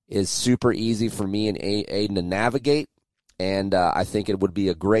is super easy for me and Aiden to navigate, and I think it would be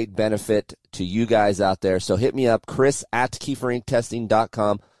a great benefit to you guys out there. So hit me up,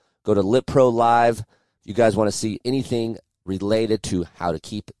 chris@keeferinctesting.com. Go to Lip Pro Live. If you guys want to see anything related to how to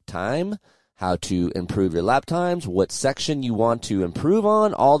keep time, how to improve your lap times, what section you want to improve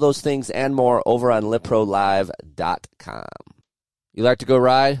on, all those things and more over on LipProLive.com. You like to go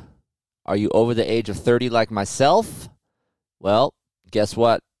ride? Are you over the age of 30 like myself? Well, guess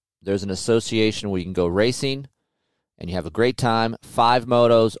what? There's an association where you can go racing, and you have a great time. 5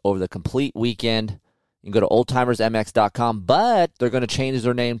 motos over the complete weekend. You can go to oldtimersmx.com, but they're going to change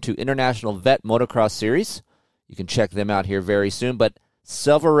their name to International Vet Motocross Series. You can check them out here very soon, but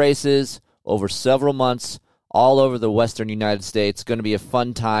several races over several months all over the western United States. It's going to be a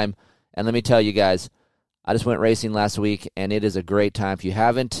fun time, and let me tell you guys, I just went racing last week, and it is a great time. If you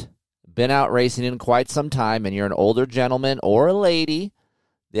haven't been out racing in quite some time, and you're an older gentleman or a lady,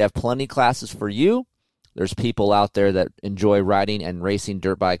 they have plenty of classes for you. There's people out there that enjoy riding and racing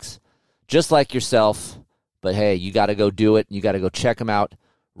dirt bikes just like yourself. But, hey, you got to go do it. You got to go check them out.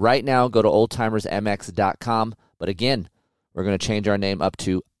 Right now, go to oldtimersmx.com. But, again, we're going to change our name up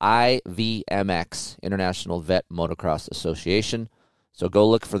to IVMX, International Vet Motocross Association. So go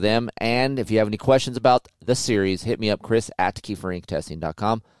look for them. And if you have any questions about the series, hit me up,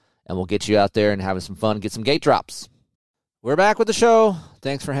 chris@keeferinctesting.com, and we'll get you out there and having some fun, get some gate drops. We're back with the show.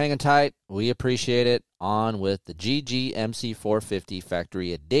 Thanks for hanging tight. We appreciate it. On with the GG MC450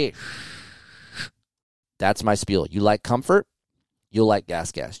 Factory Edition. That's my spiel. You like comfort? You'll like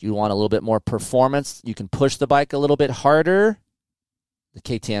gas. You want a little bit more performance? You can push the bike a little bit harder. The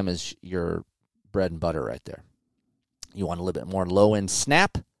KTM is your bread and butter right there. You want a little bit more low-end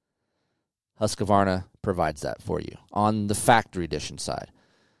snap? Husqvarna provides that for you on the Factory Edition side.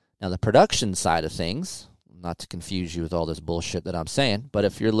 Now, the production side of things, not to confuse you with all this bullshit that I'm saying, but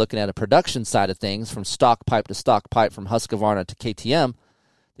if you're looking at a production side of things, from stock pipe to stock pipe, from Husqvarna to KTM,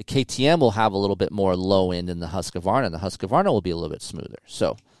 the KTM will have a little bit more low end than the Husqvarna, and the Husqvarna will be a little bit smoother.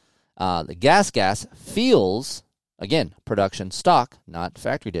 So the gas feels, again, production stock, not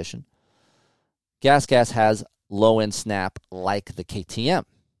Factory Edition. Gas has low end snap like the KTM,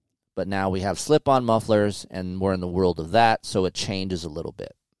 but now we have slip-on mufflers, and we're in the world of that, so it changes a little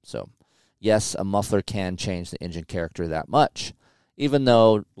bit. So yes, a muffler can change the engine character that much, even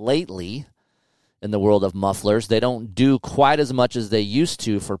though lately in the world of mufflers, they don't do quite as much as they used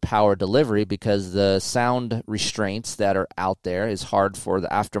to for power delivery because the sound restraints that are out there is hard for the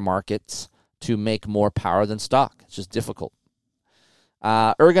aftermarkets to make more power than stock. It's just difficult.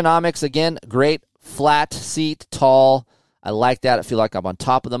 Ergonomics, again, great. Flat seat, tall. I like that. I feel like I'm on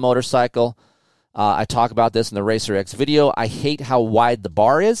top of the motorcycle. I talk about this in the Racer X video. I hate how wide the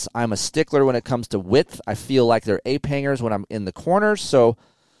bar is. I'm a stickler when it comes to width. I feel like they're ape hangers when I'm in the corners, so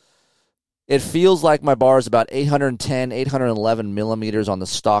it feels like my bar is about 810, 811 millimeters on the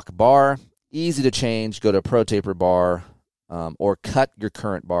stock bar. Easy to change. Go to a Pro Taper bar or cut your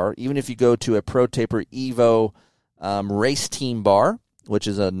current bar. Even if you go to a Pro Taper Evo race team bar, which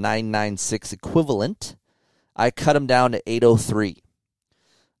is a 996 equivalent, I cut them down to 803.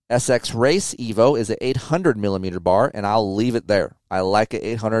 SX Race Evo is an 800 millimeter bar, and I'll leave it there. I like an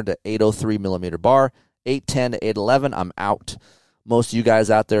 800 to 803 millimeter bar. 810 to 811, I'm out. Most of you guys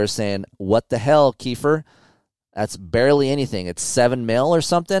out there are saying, what the hell, Kiefer? That's barely anything. It's 7 mil or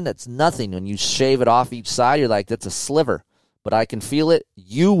something. That's nothing. When you shave it off each side, you're like, that's a sliver. But I can feel it.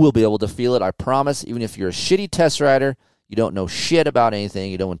 You will be able to feel it, I promise. Even if you're a shitty test rider, you don't know shit about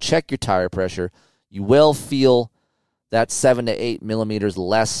anything, you don't check your tire pressure, you will feel that 7 to 8 millimeters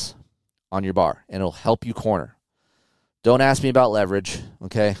less on your bar, and it'll help you corner. Don't ask me about leverage,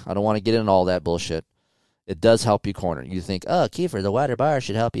 okay? I don't want to get into all that bullshit. It does help you corner. You think, oh, Kiefer, the wider bar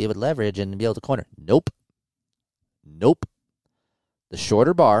should help you with leverage and be able to corner. Nope. The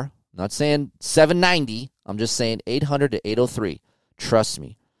shorter bar, I'm not saying 790, I'm just saying 800 to 803. Trust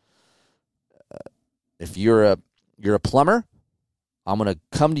me. If you're a plumber, I'm going to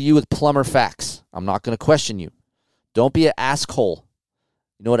come to you with plumber facts. I'm not going to question you. Don't be an asshole.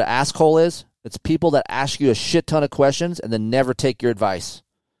 You know what an asshole is? It's people that ask you a shit ton of questions and then never take your advice.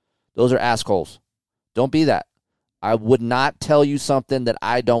 Those are assholes. Don't be that. I would not tell you something that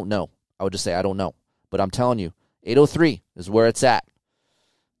I don't know. I would just say I don't know. But I'm telling you, 803 is where it's at.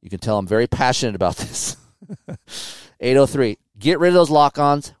 You can tell I'm very passionate about this. 803. Get rid of those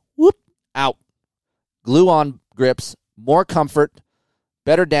lock-ons. Whoop, out. Glue-on grips, more comfort,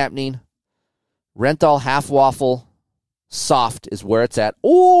 better dampening. Renthal half waffle soft is where it's at.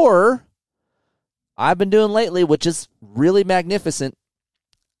 Or I've been doing lately, which is really magnificent,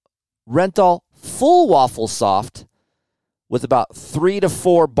 Renthal full waffle soft with about 3 to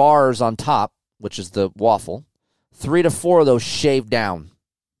 4 bars on top, which is the waffle. 3 to 4 of those shaved down.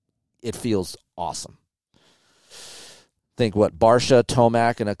 It feels awesome. Think what, Barsha,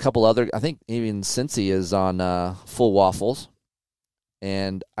 Tomac, and a couple other, I think even Cincy is on full waffles.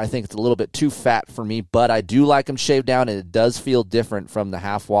 And I think it's a little bit too fat for me, but I do like them shaved down, and it does feel different from the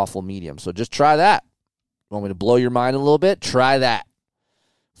half waffle medium. So just try that. Want me to blow your mind a little bit? Try that.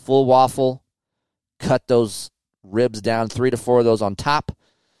 Full waffle, cut those ribs down, 3 to 4 of those on top.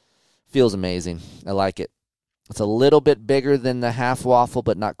 Feels amazing. I like it. It's a little bit bigger than the half waffle,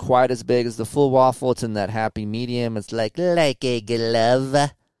 but not quite as big as the full waffle. It's in that happy medium. It's like a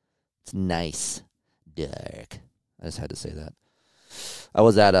glove. It's nice. Dark. I just had to say that. I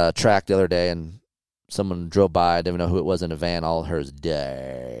was at a track the other day, and someone drove by. I didn't know who it was in a van. All I heard was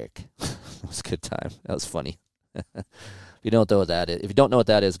dark. It was a good time. That was funny. If you don't know what that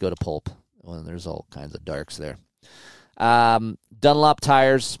is, go to Pulp. Well, there's all kinds of darks there. Dunlop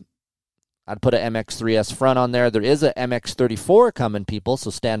tires. I'd put an MX3S front on there. There is a MX34 coming, people,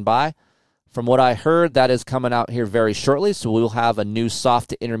 so stand by. From what I heard, that is coming out here very shortly, so we'll have a new soft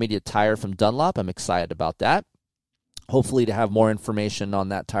to intermediate tire from Dunlop. I'm excited about that. Hopefully to have more information on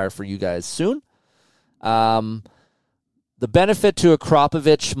that tire for you guys soon. The benefit to a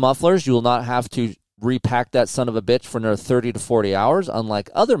Kropovich mufflers, you will not have to repack that son of a bitch for another 30 to 40 hours, unlike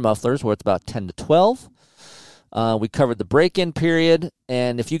other mufflers where it's about 10 to 12. We covered the break-in period,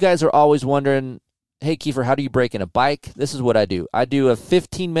 and if you guys are always wondering, hey, Kiefer, how do you break in a bike? This is what I do. I do a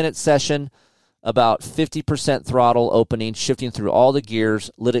 15-minute session, about 50% throttle opening, shifting through all the gears,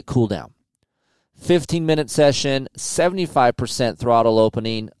 let it cool down. 15-minute session, 75% throttle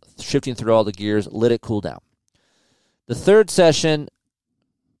opening, shifting through all the gears, let it cool down. The third session,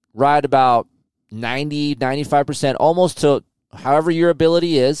 ride about 90, 95%, almost to however your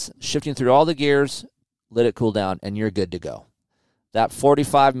ability is, shifting through all the gears, let it cool down, and you're good to go. That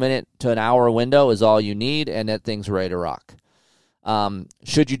 45-minute to an hour window is all you need, and that thing's ready to rock.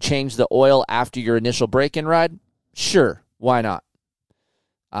 Should you change the oil after your initial break-in ride? Sure, why not?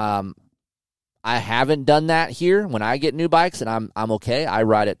 I haven't done that here. When I get new bikes, and I'm okay, I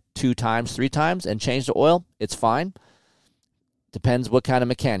ride it 2 times, 3 times, and change the oil. It's fine. Depends what kind of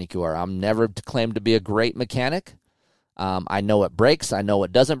mechanic you are. I'm never claimed to be a great mechanic. I know what breaks. I know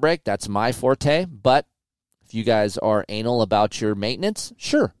what doesn't break. That's my forte. But if you guys are anal about your maintenance,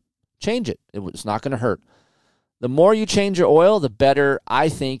 sure, change it. It's not going to hurt. The more you change your oil, the better I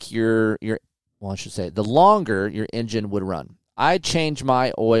think the longer your engine would run. I change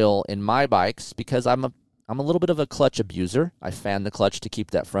my oil in my bikes because I'm a little bit of a clutch abuser. I fan the clutch to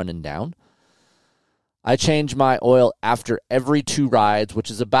keep that front end down. I change my oil after every 2 rides, which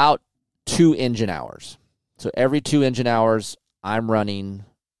is about 2 engine hours. So every 2 engine hours, I'm running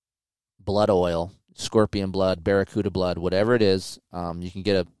blood oil, scorpion blood, barracuda blood, whatever it is. You can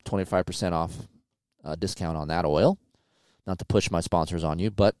get a 25% off discount on that oil. Not to push my sponsors on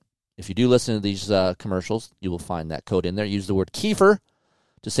you, but if you do listen to these commercials, you will find that code in there. Use the word Kiefer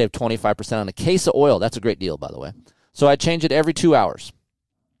to save 25% on a case of oil. That's a great deal, by the way. So I change it every 2 hours.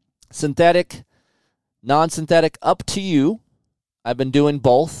 Synthetic, non-synthetic, up to you. I've been doing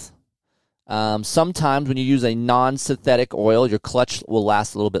both. Sometimes when you use a non-synthetic oil, your clutch will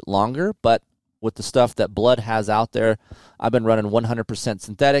last a little bit longer, but with the stuff that Blood has out there, I've been running 100%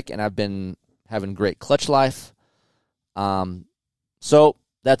 synthetic, and I've been having great clutch life. So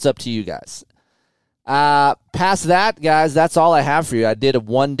that's up to you guys. Past that, guys, that's all I have for you. I did a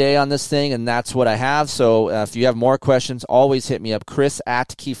 1 day on this thing, and that's what I have. So if you have more questions, always hit me up,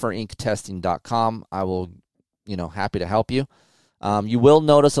 chris@KieferInkTesting.com. I will, happy to help you. You will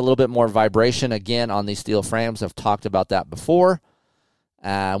notice a little bit more vibration, again, on these steel frames. I've talked about that before.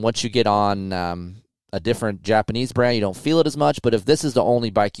 Once you get on a different Japanese brand, you don't feel it as much. But if this is the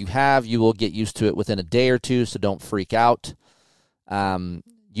only bike you have, you will get used to it within a day or two, so don't freak out.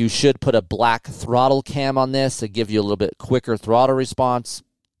 You should put a black throttle cam on this to give you a little bit quicker throttle response.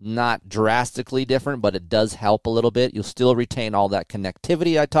 Not drastically different, but it does help a little bit. You'll still retain all that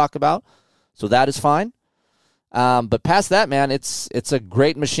connectivity I talk about, so that is fine. But past that, man, it's a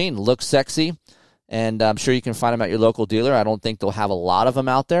great machine. Looks sexy, and I'm sure you can find them at your local dealer. I don't think they'll have a lot of them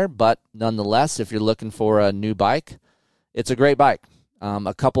out there, but nonetheless, if you're looking for a new bike, it's a great bike.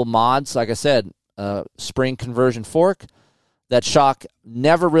 A couple mods, like I said, spring conversion fork. that shock,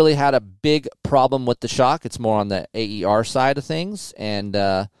 never really had a big problem with the shock. It's more on the AER side of things. And,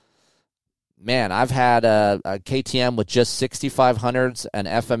 man, I've had a KTM with just 6500s, an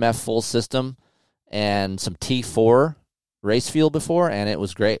FMF full system, and some T4 race fuel before, and it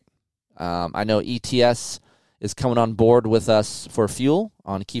was great. I know ETS is coming on board with us for fuel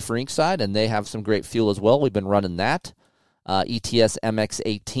on Kiefer Inc. side, and they have some great fuel as well. We've been running that, ETS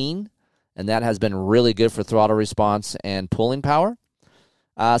MX18, and that has been really good for throttle response and pulling power.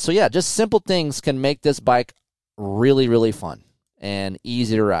 So, yeah, just simple things can make this bike really, really fun and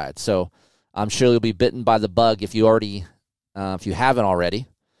easy to ride. So I'm sure you'll be bitten by the bug if you haven't already,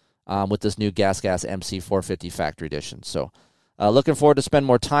 with this new Gas MC450 Factory Edition. So looking forward to spend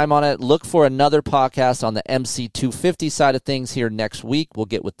more time on it. Look for another podcast on the MC250 side of things here next week. We'll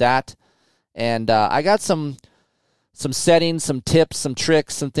get with that. And I got some settings, some tips, some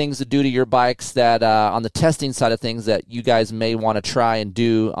tricks, some things to do to your bikes that on the testing side of things that you guys may want to try and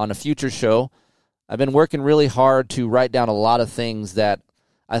do on a future show. I've been working really hard to write down a lot of things that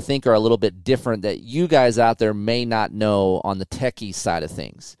I think are a little bit different that you guys out there may not know on the techie side of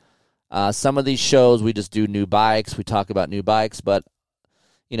things. Some of these shows, we just do new bikes. We talk about new bikes, but,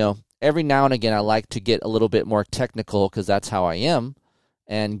 every now and again, I like to get a little bit more technical because that's how I am,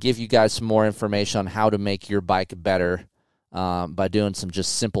 and give you guys some more information on how to make your bike better by doing some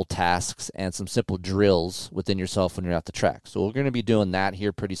just simple tasks and some simple drills within yourself when you're at the track. So we're going to be doing that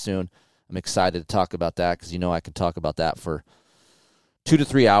here pretty soon. I'm excited to talk about that because I can talk about that for 2 to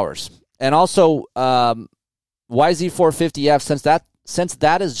 3 hours. And also YZ450F, since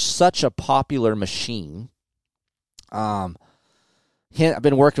that is such a popular machine, I've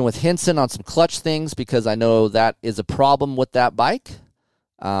been working with Hinson on some clutch things because I know that is a problem with that bike.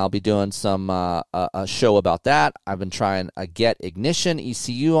 I'll be doing some a show about that. I've been trying a Get Ignition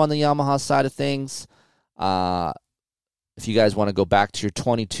ECU on the Yamaha side of things. If you guys want to go back to your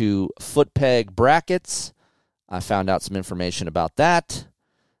 22 foot peg brackets, I found out some information about that.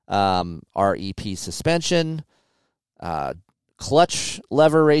 REP suspension, clutch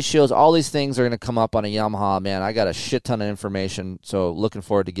lever ratios, all these things are going to come up on a Yamaha. Man, I got a shit ton of information, so looking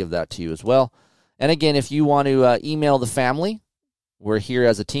forward to give that to you as well. And again, if you want to email the family, we're here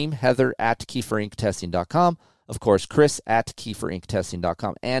as a team. Heather at KieferIncTesting.com. Of course, Chris at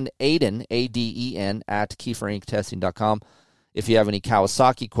KieferIncTesting.com. And Aiden, ADEN, at KieferIncTesting.com. If you have any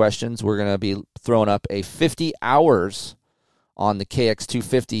Kawasaki questions, we're going to be throwing up a 50 hours on the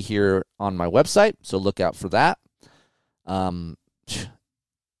KX250 here on my website, so look out for that.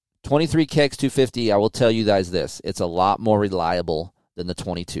 23 KX250, I will tell you guys this. It's a lot more reliable than the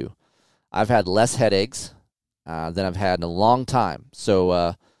 22. I've had less headaches than I've had in a long time.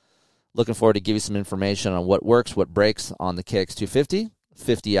 So looking forward to give you some information on what works, what breaks on the KX250.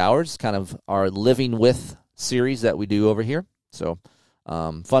 50 hours, kind of our Living With series that we do over here. So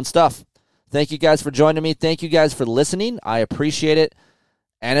fun stuff. Thank you guys for joining me. Thank you guys for listening. I appreciate it.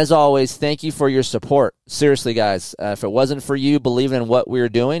 And as always, thank you for your support. Seriously, guys, if it wasn't for you believing in what we were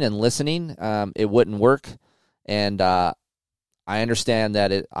doing and listening, it wouldn't work. And I understand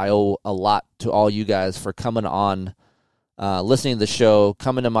that I owe a lot to all you guys for coming on, listening to the show,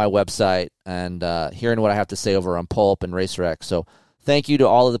 coming to my website, and hearing what I have to say over on Pulp and RacerX. So thank you to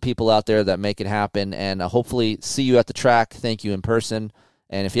all of the people out there that make it happen, and hopefully see you at the track. Thank you in person.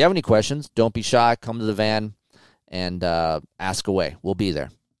 And if you have any questions, don't be shy. Come to the van and ask away. We'll be there.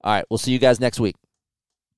 All right, we'll see you guys next week.